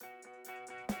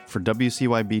For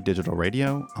WCYB Digital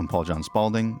Radio, I'm Paul John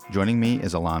Spaulding. Joining me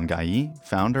is Alain Ghiai,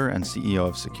 founder and CEO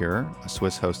of Sekur, a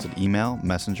Swiss-hosted email,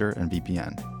 messenger, and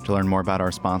VPN. To learn more about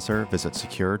our sponsor, visit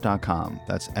sekur.com.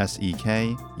 That's sekur.com.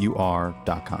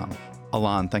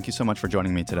 Alain, thank you so much for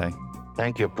joining me today.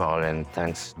 Thank you, Paul, and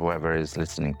thanks whoever is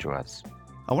listening to us.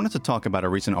 I wanted to talk about a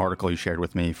recent article you shared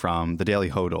with me from the Daily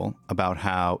Hodl about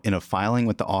how, in a filing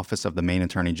with the Office of the Maine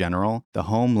Attorney General, the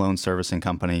home loan servicing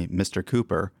company Mr.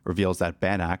 Cooper reveals that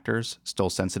bad actors stole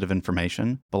sensitive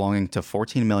information belonging to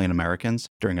 14 million Americans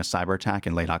during a cyber attack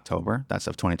in late October. That's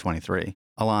of 2023.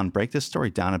 Alain, break this story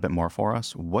down a bit more for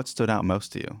us. What stood out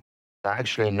most to you? I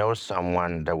actually know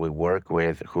someone that we work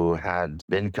with who had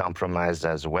been compromised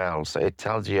as well. So it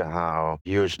tells you how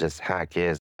huge this hack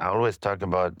is. I always talk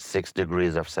about 6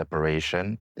 degrees of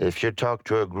separation. If you talk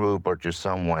to a group or to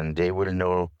someone, they will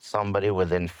know somebody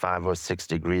within 5 or 6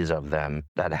 degrees of them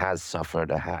that has suffered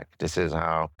a hack. This is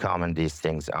how common these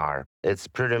things are. It's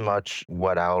pretty much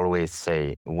what I always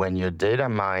say. When you data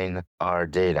mine our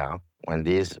data, when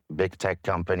these big tech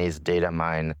companies data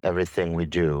mine everything we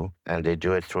do, and they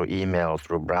do it through email,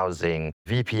 through browsing,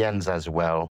 VPNs as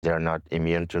well, they're not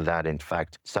immune to that. In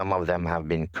fact, some of them have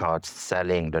been caught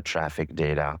selling the traffic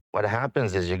data. What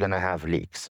happens is you're going to have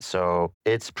leaks. So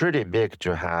it's pretty big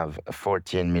to have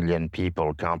 14 million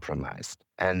people compromised.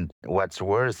 And what's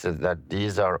worse is that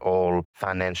these are all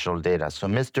financial data. So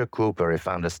Mr. Cooper, if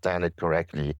I understand it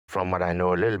correctly, from what I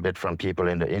know a little bit from people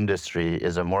in the industry,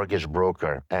 is a mortgage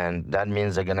broker. And that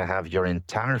means they're going to have your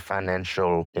entire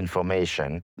financial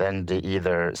information. Then they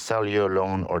either sell you a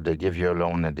loan or they give you a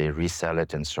loan and they resell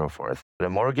it and so forth. The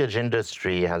mortgage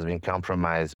industry has been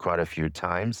compromised quite a few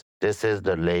times. This is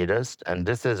the latest, and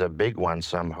this is a big one,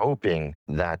 so I'm hoping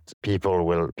that people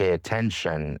will pay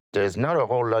attention. There's not a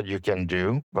whole lot you can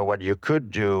do, but what you could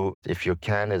do, if you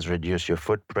can, is reduce your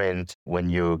footprint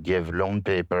when you give loan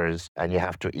papers and you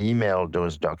have to email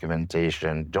those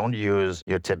documentation. Don't use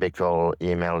your typical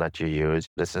email that you use.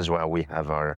 This is why we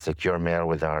have our secure mail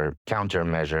with our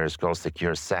countermeasures called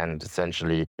Secure Send.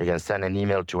 Essentially, you can send an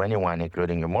email to anyone,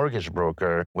 including a mortgage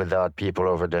broker, without people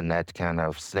over the net kind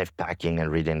of sniff packing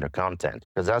and reading the content.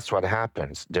 Because that's what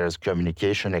happens. There's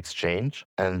communication exchange,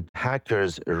 and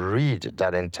hackers read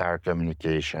that entire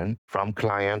communication from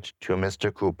client to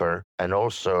Mr. Cooper. And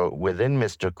also within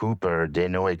Mr. Cooper, they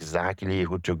know exactly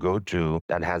who to go to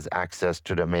that has access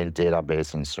to the main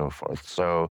database and so forth.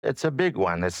 So it's a big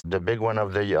one. It's the big one I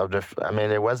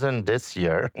mean, it wasn't this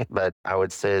year, but I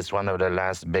would say it's one of the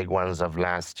last big ones of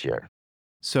last year.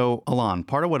 So, Alain,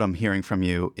 part of what I'm hearing from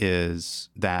you is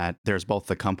that there's both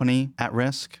the company at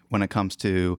risk when it comes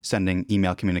to sending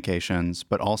email communications,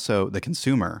 but also the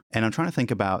consumer. And I'm trying to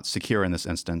think about Sekur in this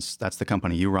instance. That's the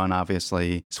company you run,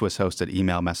 obviously, Swiss-hosted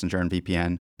email, messenger, and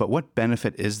VPN. But what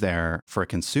benefit is there for a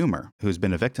consumer who's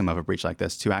been a victim of a breach like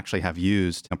this to actually have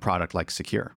used a product like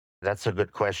Sekur? That's a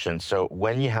good question. So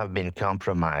when you have been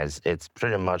compromised, it's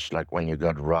pretty much like when you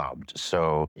got robbed.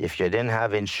 So if you didn't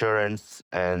have insurance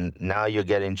and now you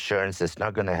get insurance, it's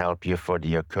not going to help you for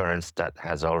the occurrence that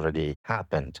has already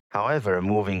happened. However,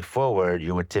 moving forward,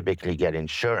 you would typically get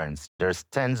insurance. There's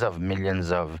tens of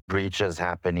millions of breaches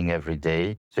happening every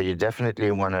day. So you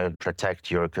definitely want to protect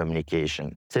your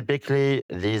communication. Typically,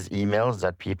 these emails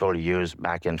that people use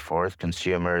back and forth,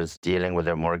 consumers dealing with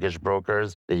their mortgage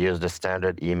brokers, they use the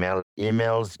standard email.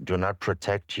 Emails do not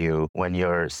protect you when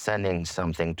you're sending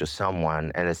something to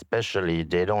someone, and especially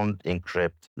they don't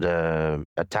encrypt the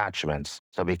attachments.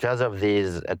 So because of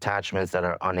these attachments that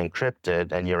are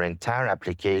unencrypted and your entire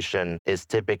application is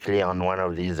typically on one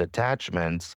of these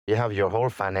attachments, you have your whole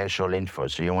financial info.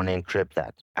 So you want to encrypt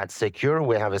that. At Sekur,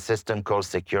 we have a system called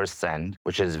Secure Send,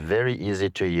 which is very easy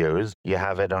to use. You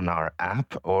have it on our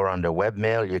app or on the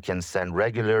webmail. You can send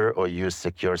regular or use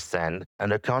Secure Send.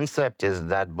 And the concept is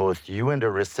that both you and the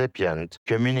recipient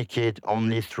communicate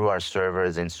only through our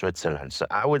servers in Switzerland. So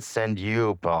I would send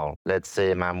you, Paul, let's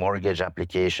say my mortgage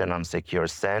application on Secure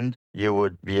Send. You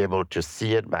would be able to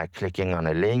see it by clicking on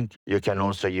a link. You can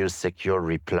also use Secure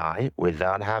Reply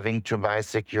without having to buy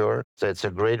Secure. So it's a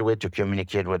great way to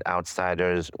communicate with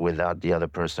outsiders without the other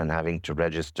person having to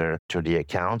register to the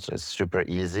account. So it's super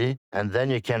easy. And then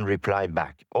you can reply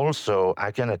back. Also,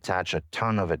 I can attach a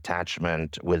ton of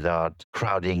attachment without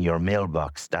crowding your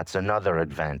mailbox. That's another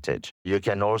advantage. You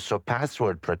can also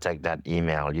password protect that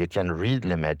email. You can read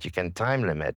limit. You can time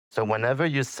limit. So whenever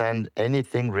you send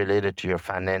anything related to your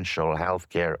financial,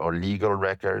 healthcare, or legal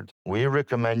record, we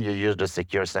recommend you use the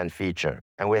Secure Send feature.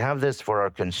 And we have this for our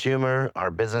consumer,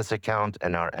 our business account,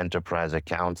 and our enterprise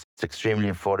accounts. It's extremely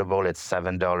affordable. It's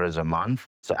 $7 a month.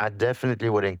 So I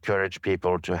definitely would encourage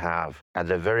people to have, at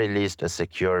the very least, a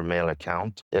secure mail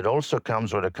account. It also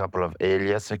comes with a couple of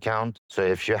alias accounts. So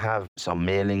if you have some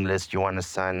mailing list you want to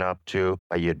sign up to,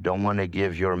 but you don't want to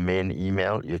give your main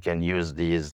email, you can use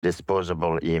these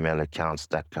disposable email accounts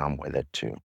that come with it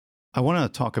too. I want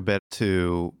to talk a bit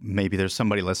to maybe there's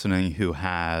somebody listening who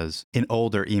has an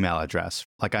older email address.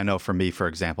 Like I know for me, for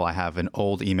example, I have an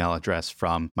old email address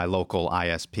from my local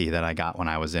ISP that I got when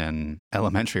I was in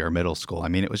elementary or middle school. I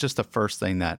mean, it was just the first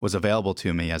thing that was available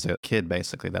to me as a kid,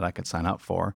 basically, that I could sign up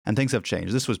for. And things have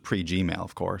changed. This was pre-Gmail,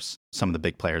 of course. Some of the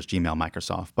big players, Gmail,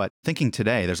 Microsoft. But thinking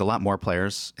today, there's a lot more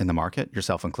players in the market,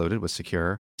 yourself included, with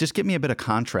Sekur. Just give me a bit of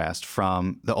contrast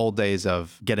from the old days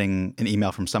of getting an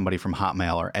email from somebody from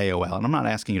Hotmail or AOL. And I'm not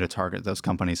asking you to target those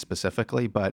companies specifically,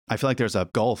 but I feel like there's a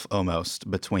gulf almost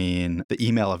between the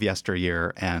email of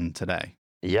yesteryear and today.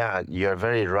 Yeah, you're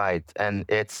very right. And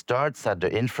it starts at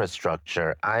the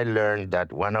infrastructure. I learned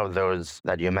that one of those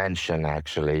that you mentioned,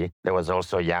 actually, there was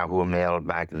also Yahoo Mail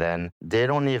back then. They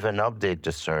don't even update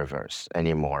the servers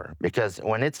anymore because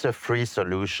when it's a free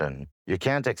solution, you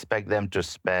can't expect them to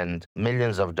spend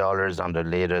millions of dollars on the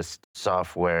latest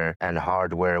software and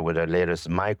hardware with the latest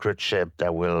microchip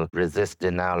that will resist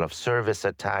denial of service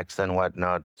attacks and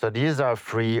whatnot. So these are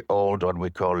free, old, what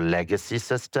we call legacy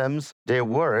systems. They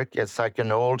work. It's like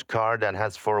an old car that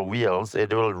has four wheels.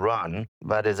 It will run,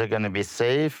 but is it going to be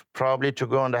safe? Probably to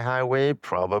go on the highway?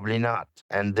 Probably not.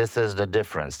 And this is the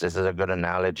difference. This is a good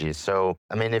analogy. So,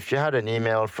 I mean, if you had an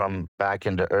email from back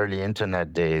in the early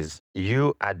internet days,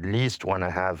 you at least want to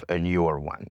have a newer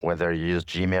one. Whether you use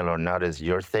Gmail or not is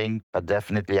your thing, but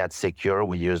definitely at Sekur,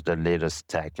 we use the latest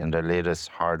tech and the latest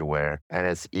hardware, and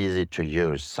it's easy to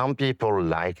use. Some people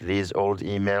like these old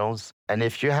emails. And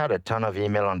if you had a ton of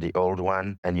email on the old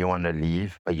one and you want to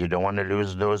leave, but you don't want to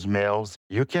lose those mails,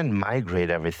 you can migrate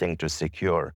everything to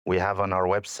Sekur. We have on our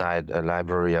website a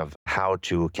library of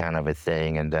how-to kind of a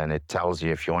thing, and then it tells you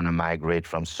if you want to migrate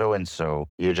from so-and-so,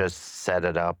 you just set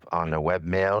it up on a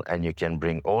webmail, and you can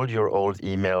bring all your old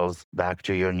emails back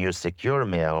to your new Sekur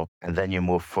mail, and then you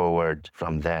move forward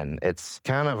from then. It's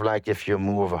kind of like if you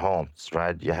move homes,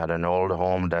 right? You had an old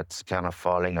home that's kind of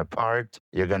falling apart.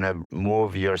 You're going to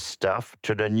move your stuff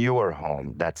to the newer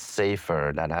home that's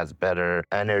safer, that has better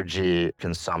energy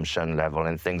consumption level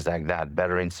and things like that,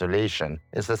 better insulation.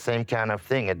 It's the same kind of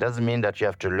thing. It doesn't mean that you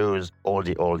have to lose all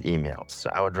the old emails. So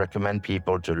I would recommend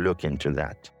people to look into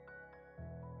that.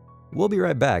 We'll be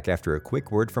right back after a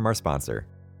quick word from our sponsor.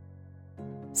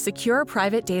 Secure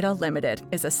Private Data Limited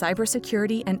is a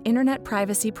cybersecurity and internet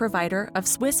privacy provider of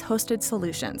Swiss-hosted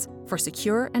solutions for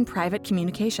secure and private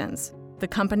communications. The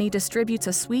company distributes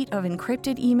a suite of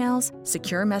encrypted emails,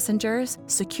 secure messengers,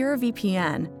 secure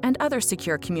VPN, and other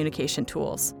secure communication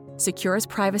tools. Sekur's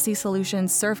privacy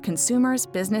solutions serve consumers,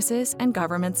 businesses, and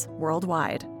governments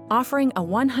worldwide, offering a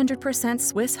 100%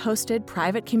 Swiss-hosted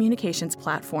private communications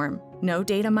platform, no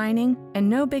data mining, and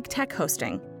no big tech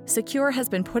hosting. Sekur has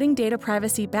been putting data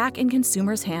privacy back in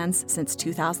consumers' hands since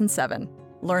 2007.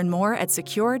 Learn more at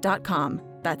sekur.com.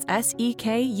 That's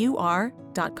SEKUR.com.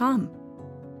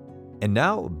 And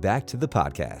now, back to the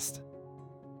podcast.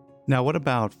 Now, what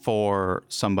about for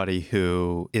somebody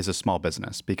who is a small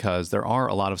business? Because there are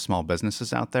a lot of small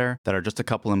businesses out there that are just a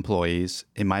couple employees.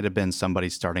 It might have been somebody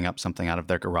starting up something out of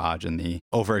their garage in the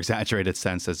over-exaggerated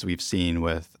sense, as we've seen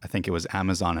with, I think it was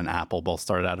Amazon and Apple both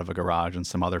started out of a garage, and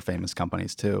some other famous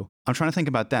companies too. I'm trying to think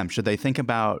about them. Should they think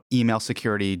about email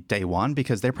security day one?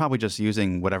 Because they're probably just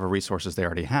using whatever resources they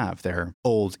already have, their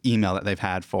old email that they've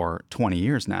had for 20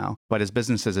 years now. But as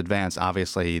businesses advance,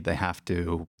 obviously they have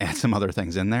to add some other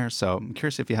things in there. So I'm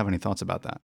curious if you have any thoughts about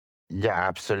that. Yeah,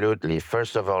 absolutely.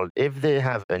 First of all, if they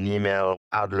have an email,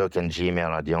 Outlook and Gmail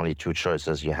are the only two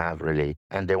choices you have, really,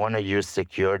 and they want to use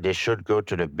Sekur, they should go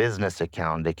to the business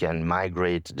account. They can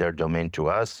migrate their domain to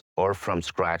us, or from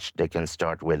scratch, they can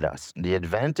start with us. The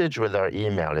advantage with our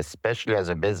email, especially as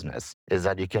a business, is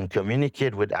that you can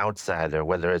communicate with outsider,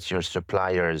 whether it's your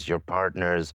suppliers, your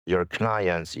partners, your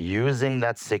clients, using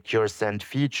that Secure Send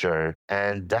feature,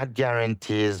 and that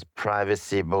guarantees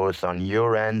privacy both on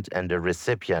your end and the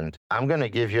recipient. I'm going to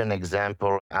give you an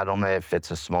example. I don't know if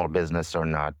it's a small business or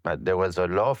not, but there was a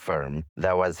law firm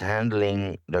that was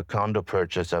handling the condo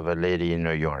purchase of a lady in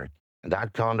New York.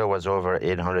 That condo was over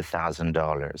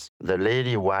 $800,000. The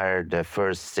lady wired the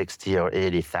first 60 or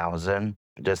 80,000.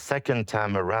 The second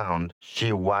time around,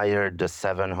 she wired the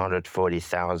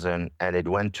 740,000 and it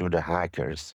went to the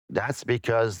hackers. That's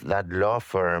because that law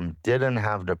firm didn't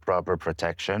have the proper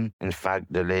protection. In fact,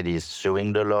 the lady is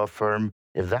suing the law firm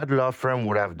If that law firm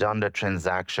would have done the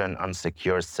transaction on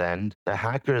secure send, the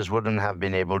hackers wouldn't have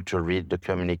been able to read the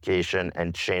communication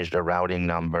and change the routing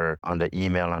number on the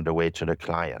email on the way to the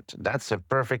client. That's a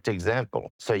perfect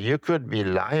example. So you could be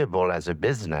liable as a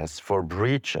business for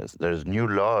breaches. There's new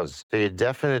laws. So you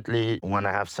definitely want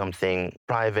to have something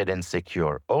private and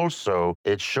secure. Also,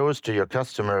 it shows to your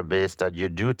customer base that you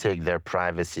do take their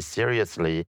privacy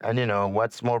seriously. And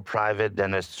what's more private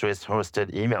than a Swiss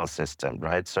hosted email system,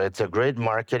 right? So it's a great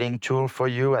marketing tool for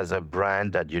you as a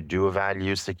brand that you do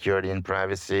value security and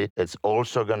privacy. It's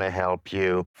also going to help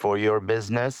you for your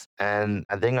business. And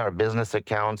I think our business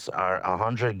accounts are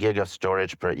 100 gig of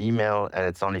storage per email, and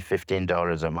it's only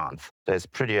 $15 a month. So it's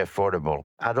pretty affordable.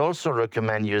 I'd also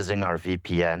recommend using our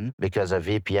VPN because a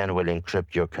VPN will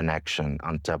encrypt your connection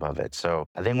on top of it. So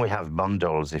I think we have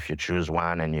bundles. If you choose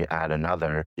one and you add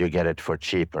another, you get it for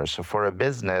cheaper. So for a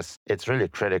business, it's really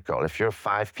critical. If you're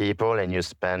 5 people and you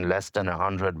spend less than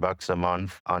 $100 a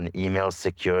month on email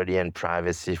security and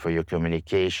privacy for your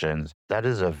communications, that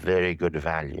is a very good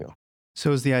value.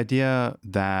 So is the idea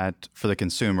that for the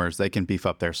consumers, they can beef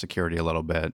up their security a little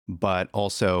bit, but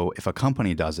also if a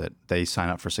company does it, they sign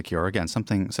up for Secure? Again,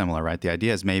 something similar, right? The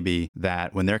idea is maybe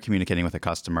that when they're communicating with a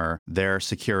customer, they're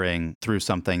securing through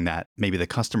something that maybe the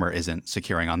customer isn't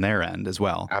securing on their end as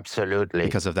well. Absolutely.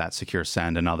 Because of that secure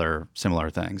send and other similar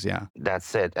things, yeah.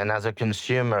 That's it. And as a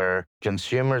consumer,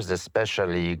 consumers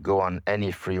especially go on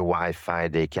any free Wi-Fi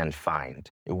they can find.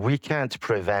 We can't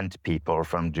prevent people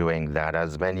from doing that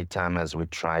as many times as we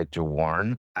try to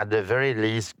warn. At the very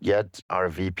least, get our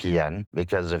VPN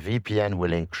because a VPN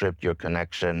will encrypt your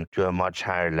connection to a much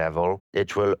higher level.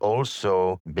 It will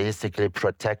also basically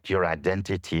protect your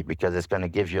identity because it's going to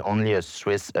give you only a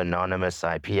Swiss anonymous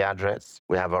IP address.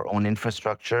 We have our own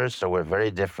infrastructure, so we're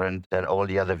very different than all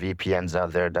the other VPNs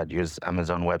out there that use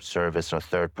Amazon Web Service or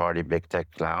third-party big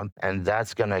tech cloud. And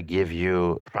that's going to give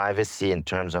you privacy in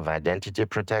terms of identity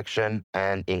protection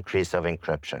and increase of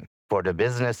encryption. For the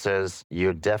businesses,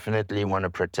 you definitely want to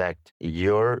protect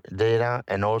your data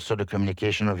and also the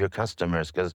communication of your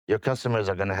customers because your customers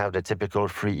are going to have the typical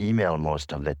free email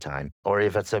most of the time. Or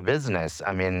if it's a business,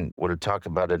 we'll talk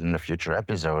about it in a future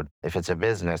episode. If it's a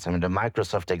business, the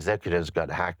Microsoft executives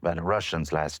got hacked by the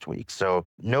Russians last week. So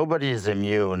nobody is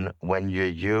immune when you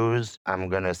use, I'm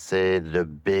going to say, the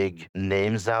big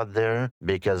names out there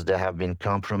because they have been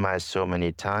compromised so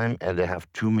many times and they have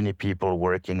too many people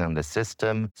working on the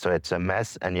system. So it's a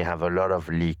mess and you have a lot of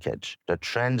leakage. The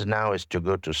trend now is to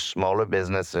go to smaller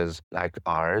businesses like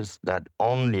ours that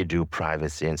only do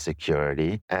privacy and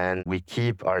security, and we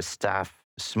keep our staff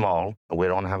small. We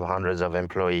don't have hundreds of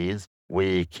employees.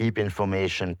 We keep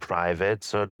information private.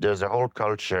 So there's a whole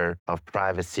culture of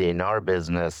privacy in our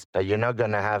business that you're not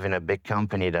going to have in a big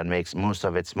company that makes most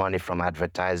of its money from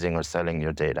advertising or selling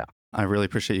your data. I really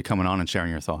appreciate you coming on and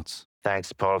sharing your thoughts.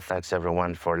 Thanks, Paul. Thanks,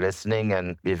 everyone, for listening,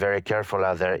 and be very careful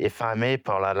out there. If I may,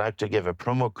 Paul, I'd like to give a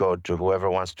promo code to whoever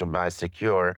wants to buy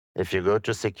Secure. If you go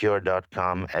to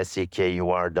secure.com,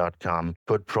 sekur.com,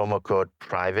 put promo code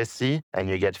privacy, and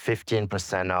you get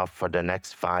 15% off for the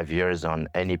next 5 years on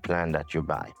any plan that you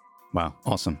buy. Wow.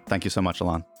 Awesome. Thank you so much,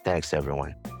 Alain. Thanks,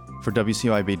 everyone. For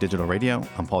WCOIB Digital Radio,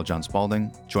 I'm Paul John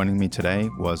Spalding. Joining me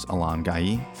today was Alain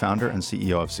Ghiai, founder and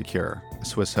CEO of Sekur, a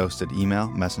Swiss-hosted email,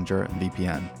 messenger, and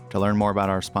VPN. To learn more about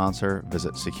our sponsor,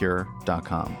 visit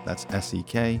sekur.com. That's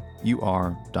sekur.com.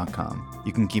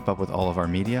 You can keep up with all of our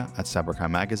media at cybercrime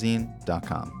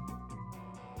magazine.com.